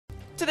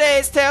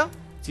Today's tale,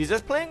 she's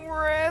just playing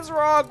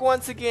Rezrog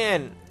once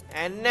again.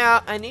 And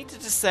now I need to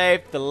just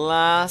save the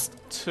last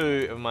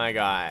two of my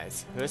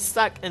guys who are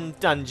stuck in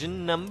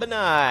dungeon number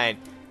 9.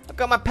 I've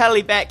got my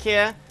Pelly back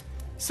here.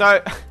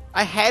 So,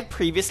 I had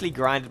previously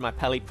grinded my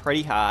Pelly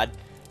pretty hard.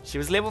 She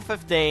was level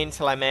 15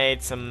 till I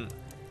made some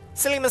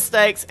silly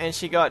mistakes and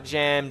she got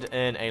jammed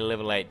in a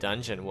level 8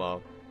 dungeon.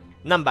 Well,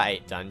 number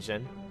 8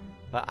 dungeon.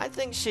 But I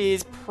think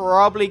she's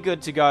probably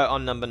good to go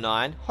on number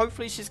 9.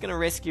 Hopefully she's going to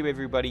rescue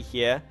everybody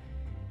here.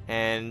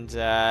 And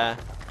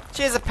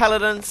she is a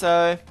paladin,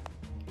 so,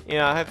 you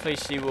know, hopefully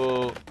she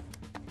will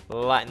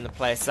lighten the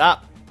place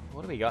up.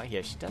 What do we got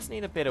here? She does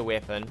need a better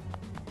weapon.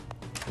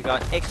 We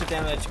got extra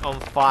damage on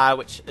fire,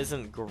 which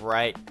isn't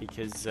great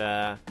because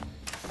some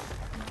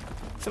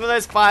of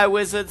those fire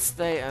wizards,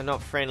 they are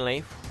not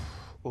friendly.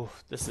 Ooh,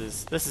 this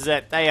is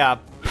it. They are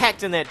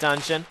packed in that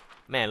dungeon.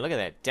 Man, look at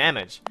that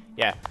damage.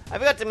 Yeah, I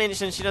forgot to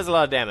mention she does a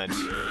lot of damage.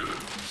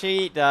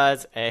 She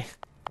does a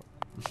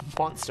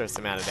monstrous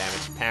amount of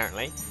damage,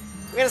 apparently.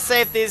 We're gonna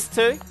save these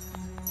two.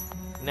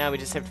 Now we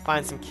just have to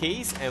find some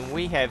keys, and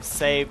we have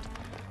saved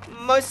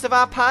most of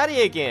our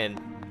party again.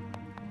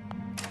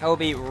 I will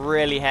be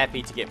really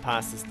happy to get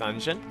past this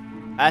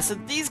dungeon. So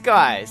these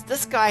guys,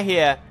 this guy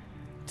here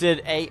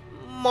did a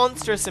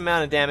monstrous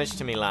amount of damage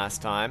to me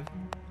last time.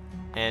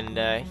 And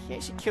he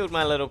actually killed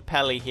my little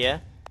Pelly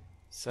here.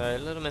 So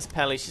little Miss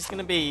Pelly, she's going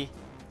to be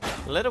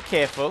a little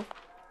careful.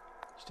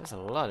 She does a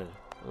lot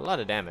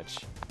of damage.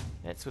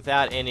 That's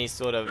without any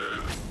sort of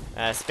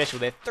special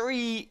there.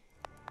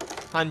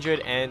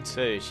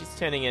 302. She's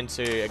turning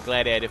into a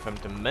gladiator from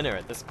Domina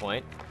at this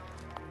point.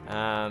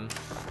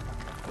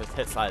 With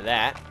hits like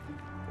that.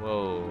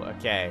 Whoa,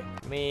 okay.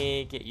 Let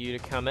me get you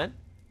to come in.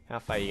 How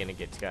far are you going to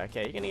get to go?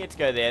 Okay, you're going to get to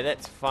go there.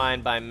 That's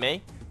fine by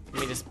me.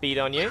 Let me just beat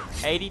on you.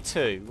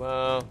 82.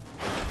 Well,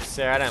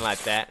 sir, I don't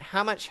like that.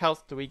 How much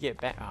health do we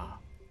get back? Oh, I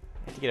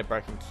have to get a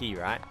broken key,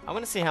 right? I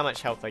want to see how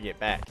much health I get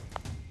back.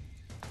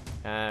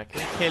 Can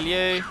we kill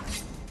you?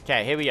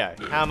 Okay, here we go.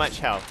 How much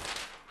health?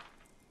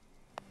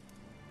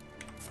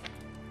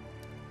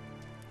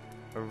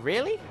 Oh,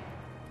 really?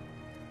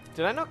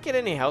 Did I not get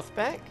any health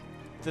back?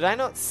 Did I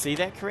not see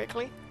that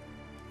correctly?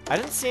 I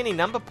didn't see any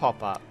number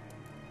pop up.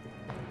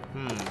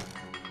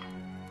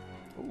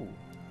 Ooh,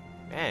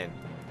 man.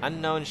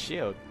 Unknown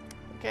shield.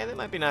 Okay, that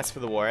might be nice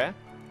for the warrior.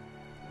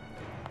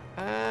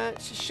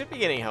 She should be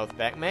getting health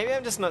back. Maybe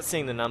I'm just not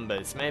seeing the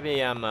numbers.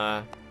 Maybe I'm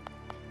a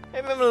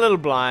little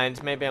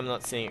blind. Maybe I'm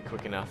not seeing it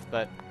quick enough.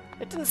 But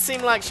it didn't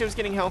seem like she was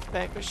getting health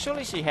back. But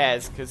surely she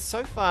has, because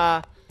so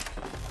far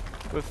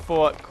we've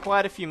fought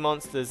quite a few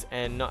monsters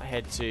and not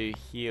had to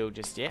heal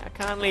just yet. I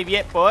can't leave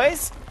yet,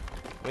 boys.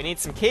 We need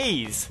some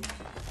keys.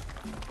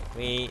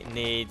 We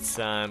need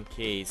some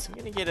keys. So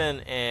we're going to get in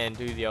and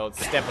do the old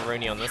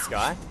stepperoonie on this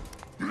guy.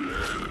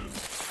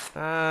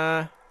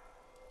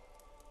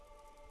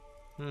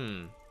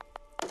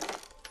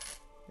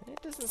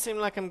 It doesn't seem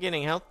like I'm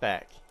getting health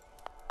back.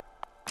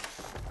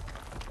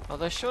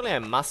 Although surely I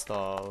must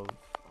have.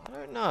 I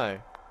don't know.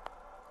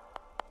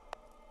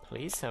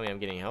 Please tell me I'm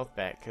getting health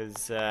back,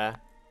 because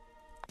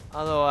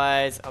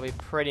otherwise I'll be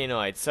pretty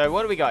annoyed. So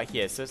what do we got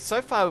here?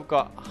 So far we've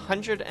got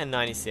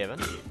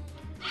 197.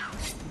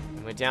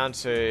 And we're down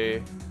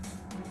to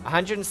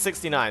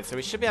 169, so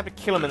we should be able to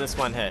kill him in this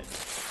one hit.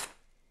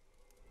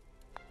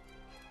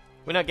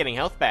 We're not getting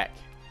health back.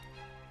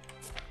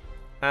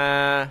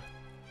 Hello,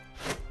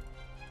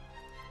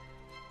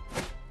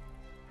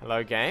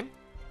 game.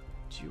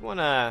 Do you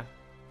wanna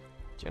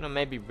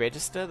maybe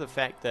register the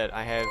fact that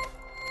I have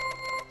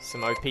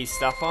some OP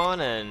stuff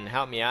on and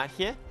help me out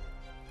here?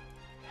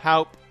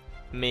 Help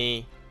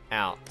me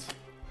out.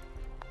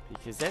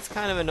 Because that's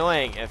kind of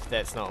annoying if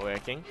that's not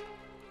working.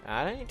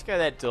 I don't need to go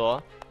that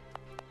door.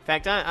 In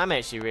fact, I'm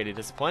actually really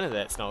disappointed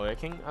that it's not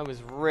working. I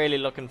was really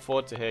looking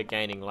forward to her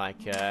gaining like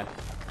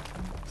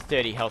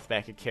 30 health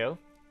back a kill.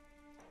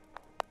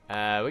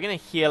 We're going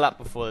to heal up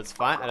before this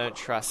fight. I don't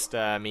trust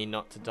me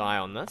not to die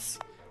on this.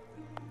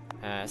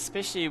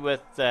 Especially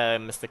with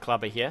Mr.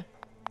 Clubber here.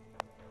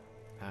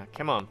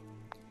 Come on.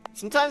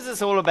 Sometimes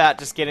it's all about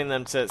just getting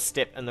them to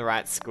step in the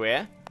right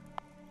square.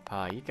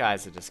 Oh, you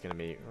guys are just going to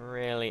be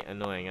really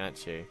annoying,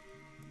 aren't you?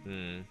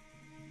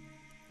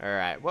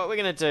 Alright, what we're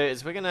going to do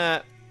is we're going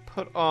to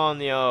put on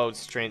the old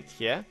strength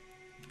here.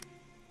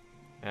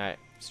 Alright,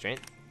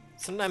 strength.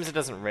 Sometimes it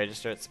doesn't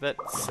register, it's a bit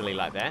silly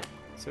like that.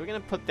 So we're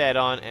going to put that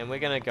on and we're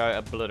going to go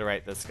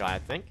obliterate this guy, I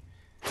think.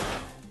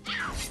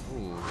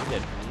 Ooh, we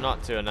did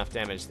not do enough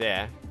damage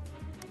there.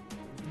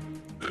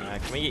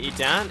 Can we get you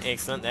down?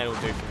 Excellent, that'll do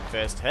for the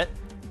first hit.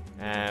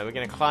 We're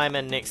going to climb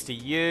in next to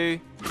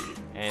you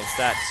and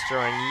start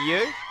destroying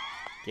you.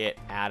 Get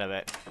out of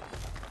it.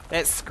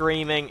 That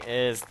screaming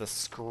is the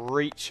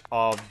screech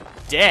of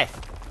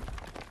death.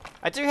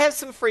 I do have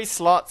some free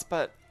slots,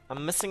 but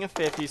I'm missing a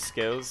fair few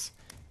skills.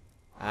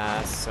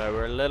 So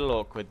we're a little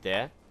awkward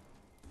there.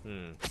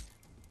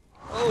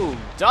 Oh,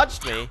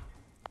 dodged me.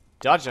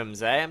 Dodge him,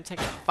 eh? I'm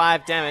taking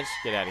 5 damage.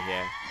 Get out of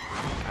here.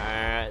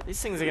 These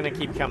things are going to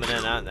keep coming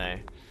in, aren't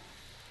they?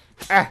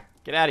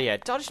 Get out of here.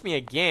 Dodged me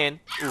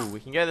again. Ooh, we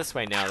can go this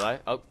way now, though.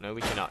 Oh, no,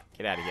 we cannot.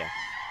 Get out of here.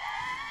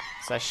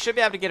 So I should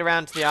be able to get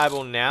around to the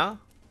eyeball now.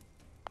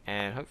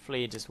 And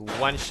hopefully just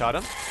one-shot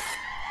him.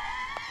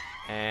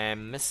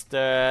 And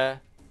Mr.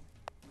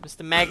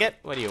 Maggot,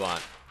 what do you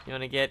want? You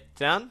want to get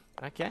done?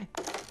 Okay.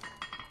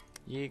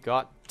 You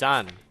got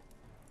done.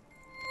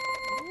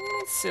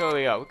 Let's see what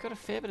we got. We've got a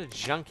fair bit of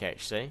junk,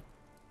 actually.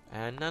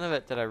 And none of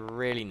it that I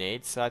really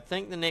need. So I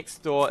think the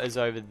next door is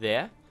over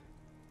there.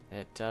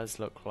 It does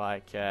look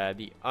like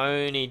the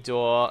only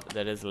door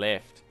that is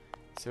left.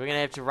 So we're going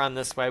to have to run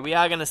this way. We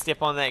are going to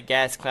step on that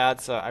gas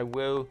cloud, so I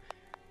will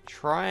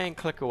try and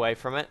click away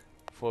from it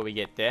before we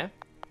get there.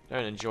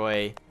 I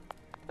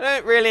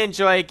don't really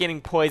enjoy getting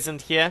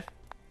poisoned here.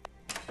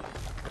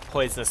 The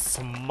poisonous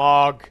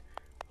smog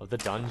of the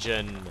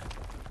dungeon.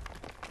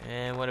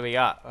 And what do we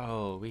got?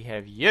 Oh, we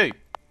have you.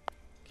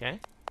 Okay.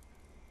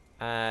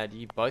 Do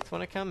you both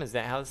want to come? Is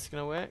that how this is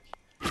going to work?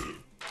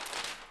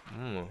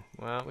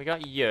 Well, we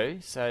got you,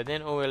 so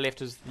then all we're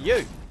left is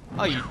you.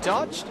 Oh, you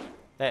dodged?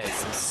 That is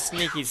some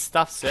sneaky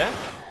stuff, sir.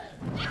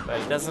 But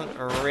it doesn't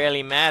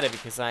really matter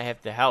because I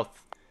have the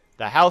health.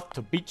 The health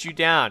to beat you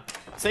down.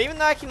 So even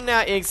though I can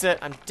now exit,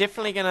 I'm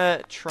definitely going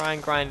to try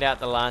and grind out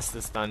the last of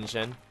this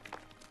dungeon.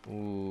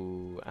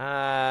 Ooh,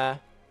 oh,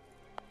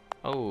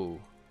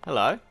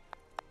 hello.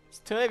 It's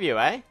two of you,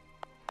 eh?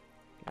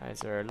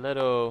 Guys are a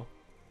little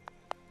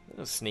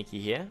sneaky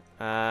here.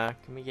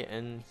 Can we get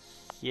in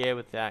here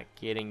without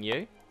getting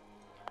you?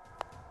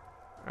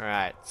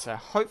 Alright, so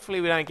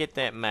hopefully we don't get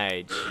that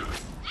mage.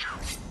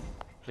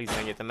 Please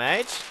don't get the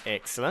mage.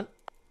 Excellent.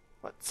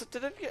 What? So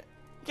did it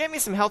get me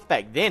some health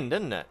back then,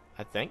 didn't it?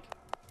 I think.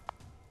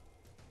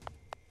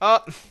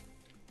 Oh,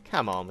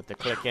 come on with the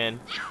clicking.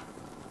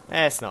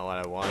 That's not what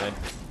I wanted.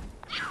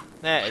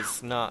 That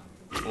is not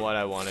what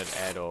I wanted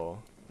at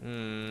all.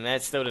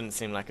 That still didn't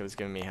seem like it was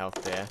giving me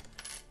health there.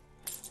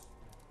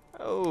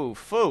 Oh,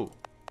 full.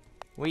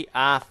 We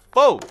are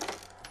full.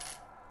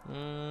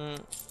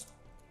 Not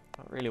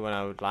really what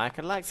I would like.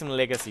 I'd like some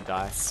legacy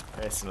dice,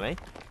 personally.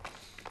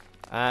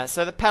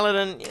 So the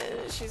paladin,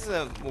 yeah, she's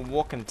a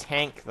walking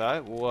tank,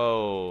 though.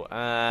 Whoa.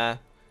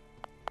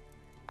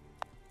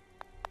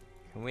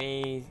 Can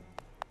we...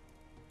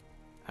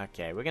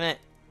 Okay, we're gonna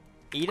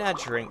eat our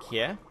drink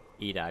here.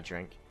 Eat our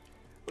drink.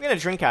 We're gonna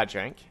drink our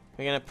drink.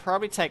 We're gonna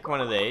probably take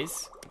one of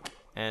these.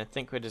 And I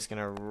think we're just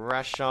gonna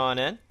rush on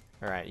in.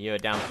 Alright, you're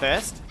down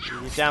first.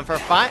 You down for a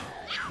fight?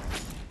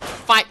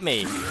 Fight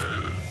me!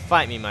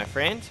 Fight me, my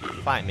friend.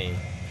 Fight me.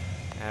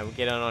 We'll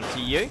get on to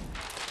you.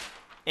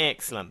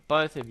 Excellent.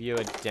 Both of you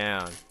are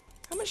down.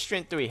 How much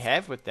strength do we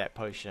have with that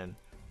potion?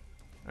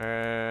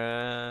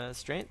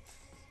 Strength?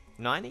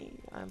 90?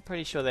 I'm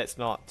pretty sure that's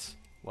not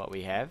what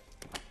we have.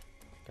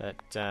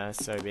 But,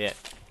 so be it.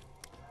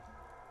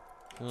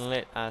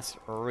 Let us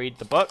read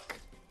the book.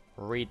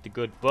 Read the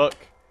good book.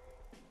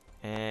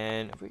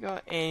 And if we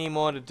got any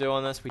more to do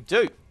on this, we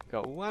do.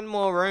 Got one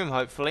more room,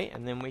 hopefully,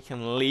 and then we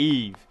can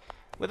leave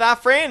with our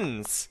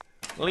friends.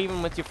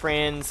 Leaving with your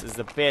friends is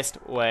the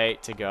best way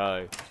to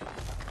go.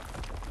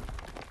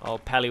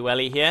 Old Pally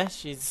Welly here,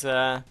 she's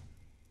in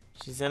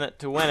it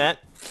to win it.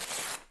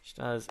 She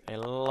does a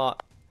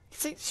lot.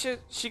 See,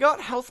 she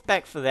got health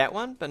back for that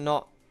one, but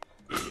not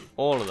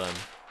all of them.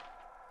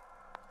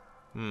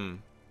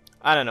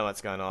 I don't know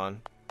what's going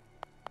on.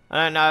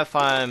 I don't know if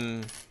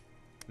I'm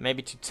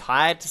maybe too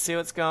tired to see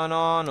what's going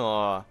on,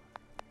 or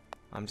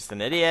I'm just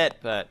an idiot,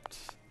 but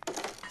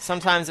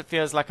sometimes it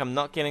feels like I'm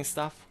not getting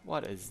stuff.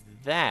 What is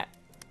that?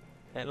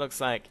 It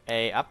looks like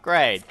a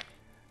upgrade.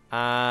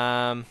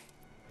 From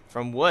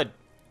wood.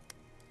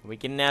 Are we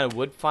getting out of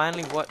wood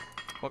finally? What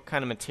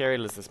kind of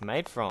material is this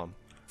made from?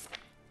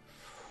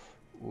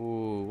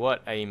 Ooh,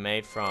 what are you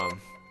made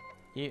from?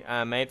 You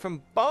are made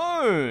from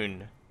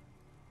bone!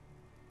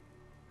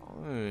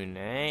 Bone,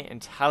 eh?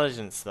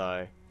 Intelligence,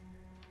 though.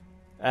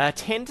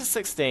 10 to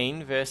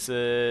 16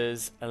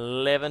 versus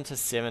 11 to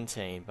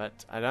 17,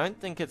 but I don't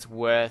think it's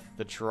worth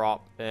the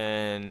drop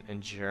in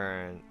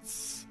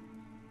endurance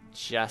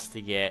just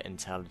to get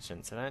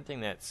intelligence. I don't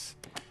think that's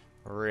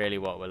really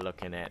what we're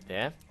looking at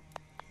there.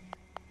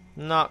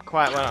 Not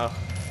quite what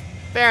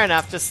fair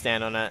enough, just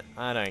stand on it.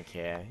 I don't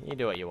care. You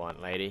do what you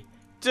want, lady.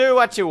 Do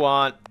what you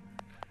want.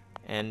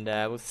 And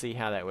we'll see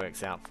how that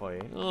works out for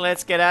you.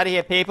 Let's get out of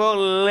here, people.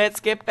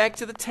 Let's get back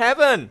to the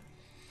tavern.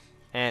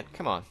 And,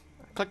 come on.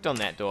 I clicked on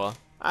that door.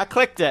 I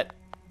clicked it.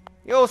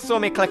 You all saw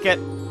me click it.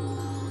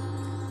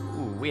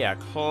 Ooh, we are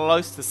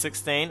close to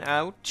 16.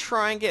 We'll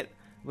try and get...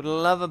 Would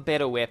love a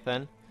better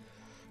weapon.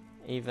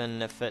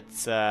 Even if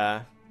it's...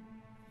 Actually,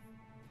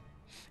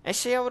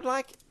 I would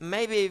like...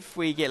 Maybe if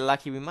we get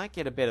lucky, we might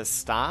get a better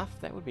staff.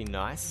 That would be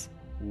nice.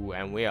 Ooh,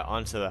 and we are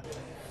onto the...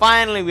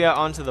 Finally, we are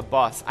onto the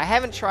boss. I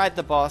haven't tried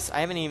the boss.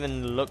 I haven't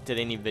even looked at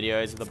any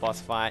videos of the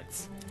boss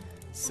fights.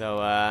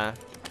 So,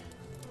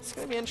 it's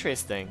going to be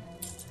interesting.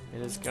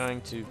 It is going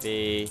to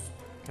be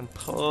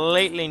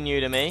completely new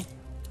to me.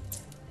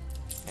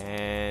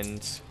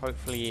 And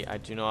hopefully I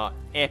do not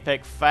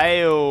epic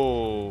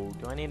fail.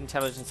 Do I need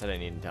intelligence? I don't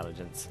need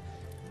intelligence.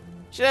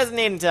 She doesn't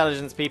need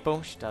intelligence,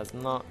 people. She does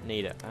not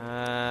need it.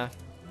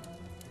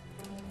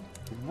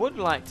 Would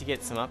like to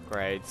get some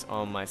upgrades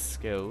on my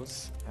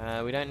skills.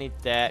 We don't need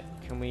that.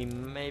 Can we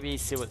maybe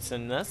see what's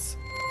in this?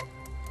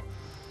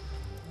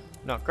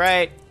 Not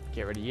great.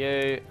 Get rid of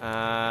you.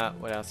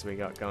 What else have we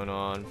got going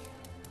on?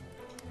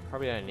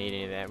 Probably don't need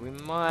any of that. We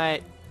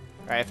might...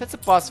 Alright, if it's a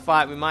boss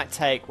fight, we might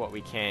take what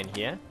we can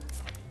here.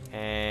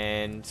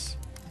 And...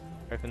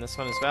 open this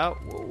one as well.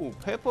 Ooh,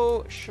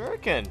 purple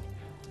shuriken.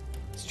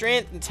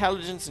 Strength,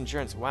 intelligence,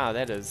 endurance. Wow,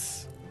 that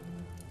is...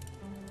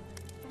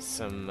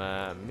 some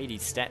meaty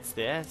stats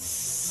there.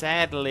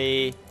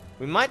 Sadly,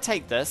 we might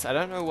take this. I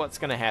don't know what's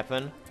going to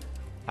happen.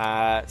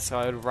 So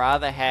I would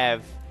rather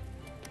have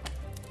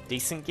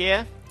decent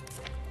gear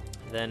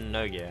than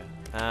no gear.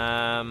 Do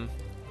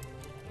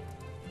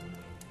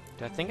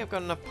I think I've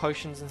got enough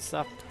potions and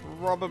stuff?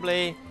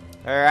 Probably.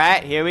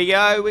 Alright, here we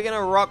go. We're going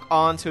to rock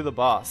on to the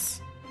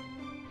boss.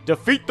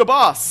 Defeat the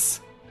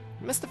boss!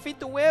 We must defeat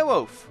the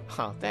werewolf.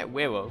 Oh, that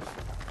werewolf.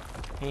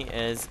 He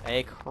is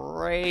a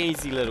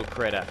crazy little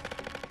critter.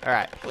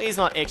 Alright, please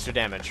not extra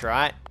damage,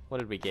 right? What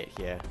did we get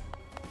here?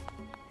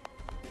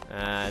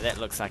 That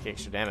looks like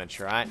extra damage,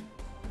 right?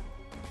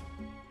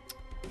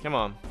 Come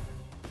on.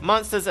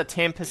 Monsters are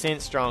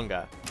 10%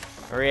 stronger.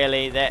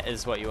 Really? That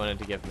is what you wanted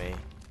to give me.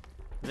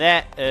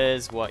 That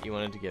is what you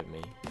wanted to give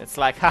me. It's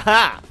like,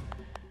 haha!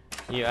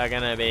 You are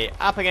gonna be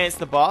up against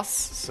the boss,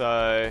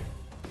 so...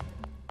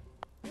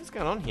 what's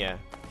going on here?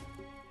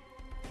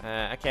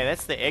 Okay,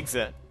 that's the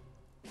exit.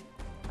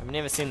 I've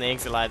never seen the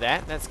exit like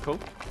that. That's cool.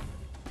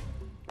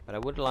 But I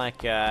would like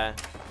to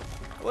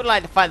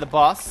fight the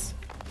boss.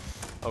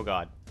 Oh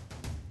god.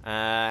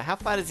 How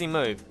far does he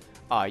move?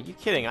 Oh, are you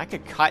kidding? I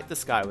could kite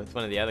this guy with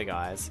one of the other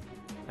guys.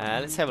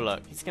 Let's have a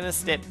look. He's gonna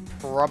step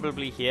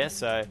probably here,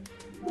 so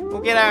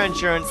we'll get our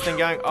endurance thing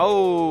going.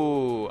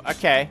 Oh,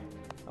 okay.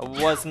 I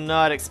was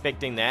not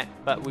expecting that,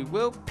 but we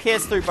will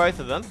pierce through both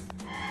of them.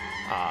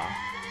 Ah,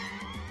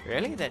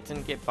 really? That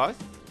didn't get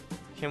both?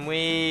 Can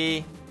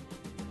we...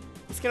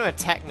 he's gonna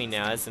attack me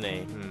now, isn't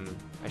he?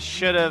 I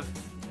should have...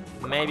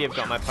 maybe I've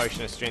got my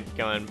potion of strength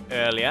going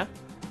earlier.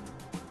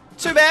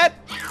 Too bad!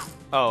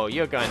 Oh,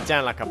 you're going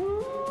down like a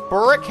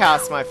brick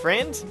house, my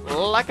friend.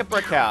 Like a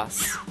brick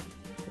house.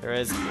 There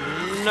is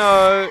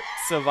no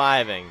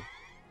surviving.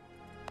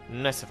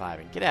 No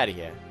surviving. Get out of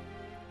here.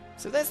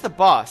 So that's the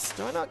boss.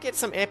 Do I not get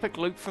some epic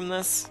loot from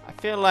this? I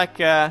feel like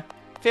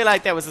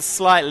that was a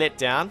slight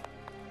letdown.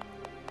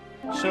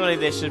 Surely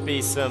there should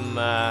be some...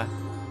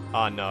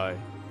 oh no.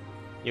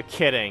 You're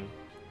kidding.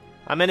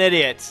 I'm an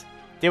idiot.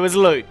 There was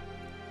loot.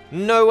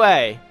 No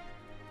way.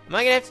 Am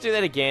I gonna have to do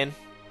that again?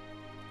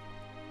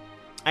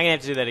 I'm gonna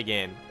have to do that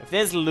again. If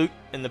there's loot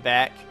in the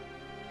back,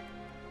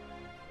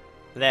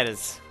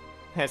 that's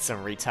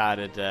some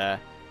retarded,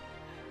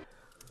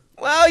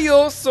 well, you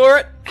all saw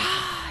it.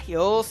 You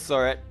all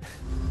saw it.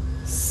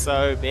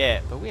 So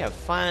bad. But we are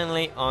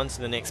finally on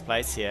to the next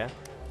place here.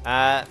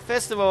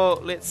 First of all,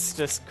 let's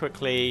just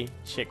quickly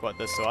check what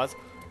this was.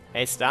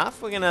 Hey,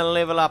 staff, we're gonna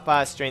level up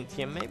our strength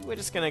here. Maybe we're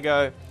just gonna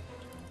go...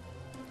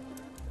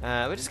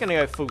 we're just gonna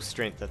go full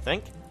strength, I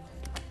think,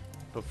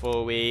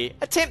 before we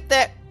attempt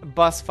that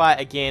boss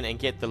fight again and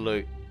get the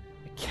loot.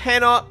 I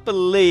cannot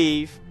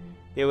believe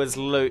there was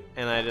loot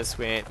and I just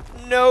went,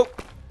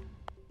 nope.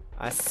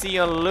 I see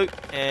your loot,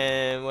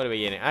 and what are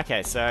we getting?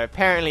 Okay, so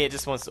apparently it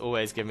just wants to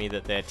always give me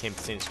that they're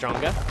 10%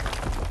 stronger.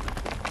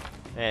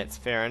 That's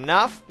fair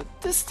enough, but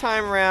this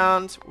time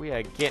around we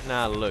are getting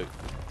our loot.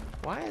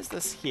 Why is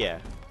this here?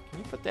 Can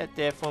you put that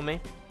there for me?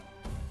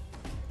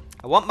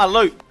 I want my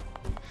loot.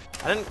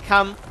 I didn't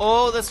come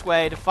all this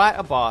way to fight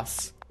a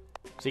boss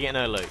to get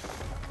no loot.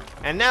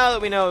 And now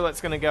that we know what's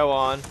going to go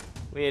on,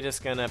 we're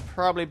just going to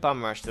probably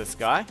bum rush this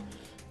guy.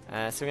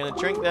 So we're going to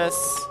drink this,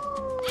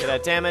 get our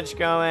damage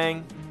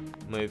going,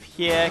 move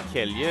here,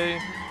 kill you,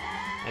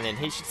 and then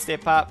he should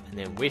step up, and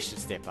then we should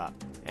step up.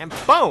 And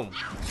boom!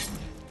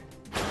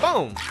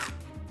 Boom!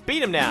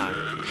 Beat him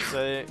down.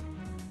 So,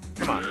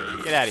 come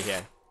on, get out of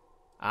here.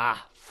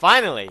 Ah,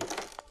 finally!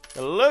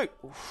 The loot!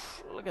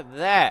 Oof, look at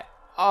that.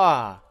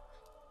 Ah.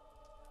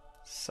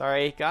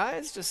 Sorry,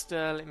 guys. Just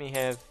let me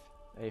have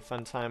a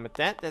fun time with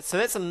that. So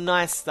that's some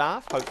nice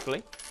stuff,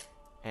 hopefully.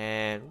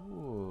 And,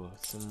 ooh,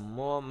 some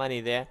more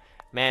money there.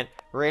 Man,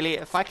 really,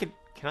 if I could...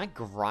 can I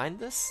grind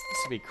this? This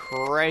would be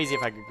crazy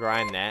if I could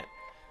grind that.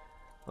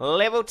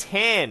 Level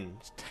 10.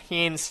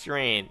 10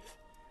 strength.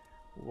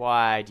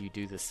 Why do you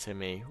do this to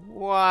me?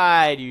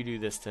 Why do you do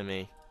this to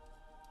me?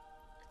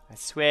 I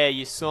swear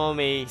you saw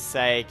me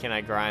say, can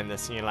I grind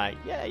this? And you're like,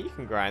 yeah, you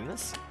can grind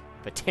this.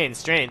 For 10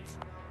 strength.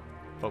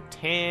 For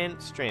 10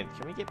 strength.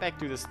 Can we get back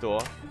through this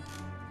door?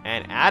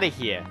 And out of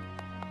here.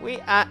 We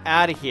are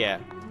out of here.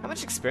 How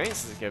much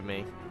experience does it give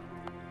me?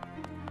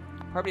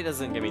 Probably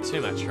doesn't give me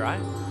too much, right?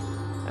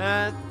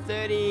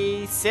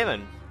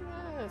 37.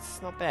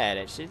 That's not bad,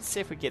 actually. Let's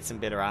see if we get some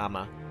better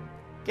armor.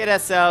 Get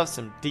ourselves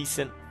some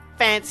decent,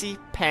 fancy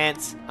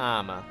pants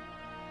armor.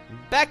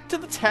 Back to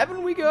the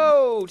tavern we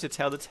go to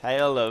tell the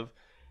tale of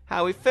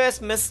how we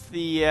first missed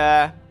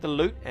the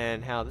loot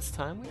and how this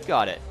time we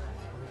got it.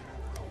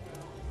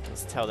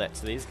 Let's tell that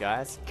to these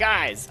guys.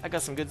 Guys, I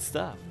got some good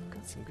stuff.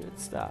 Got some good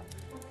stuff.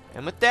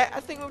 And with that,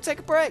 I think we'll take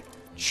a break.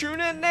 Tune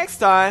in next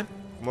time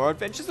for more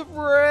adventures of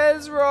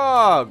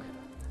Rezrog.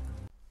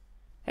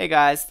 Hey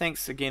guys,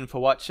 thanks again for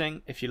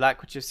watching. If you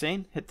like what you've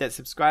seen, hit that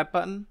subscribe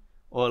button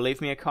or leave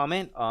me a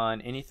comment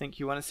on anything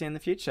you want to see in the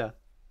future.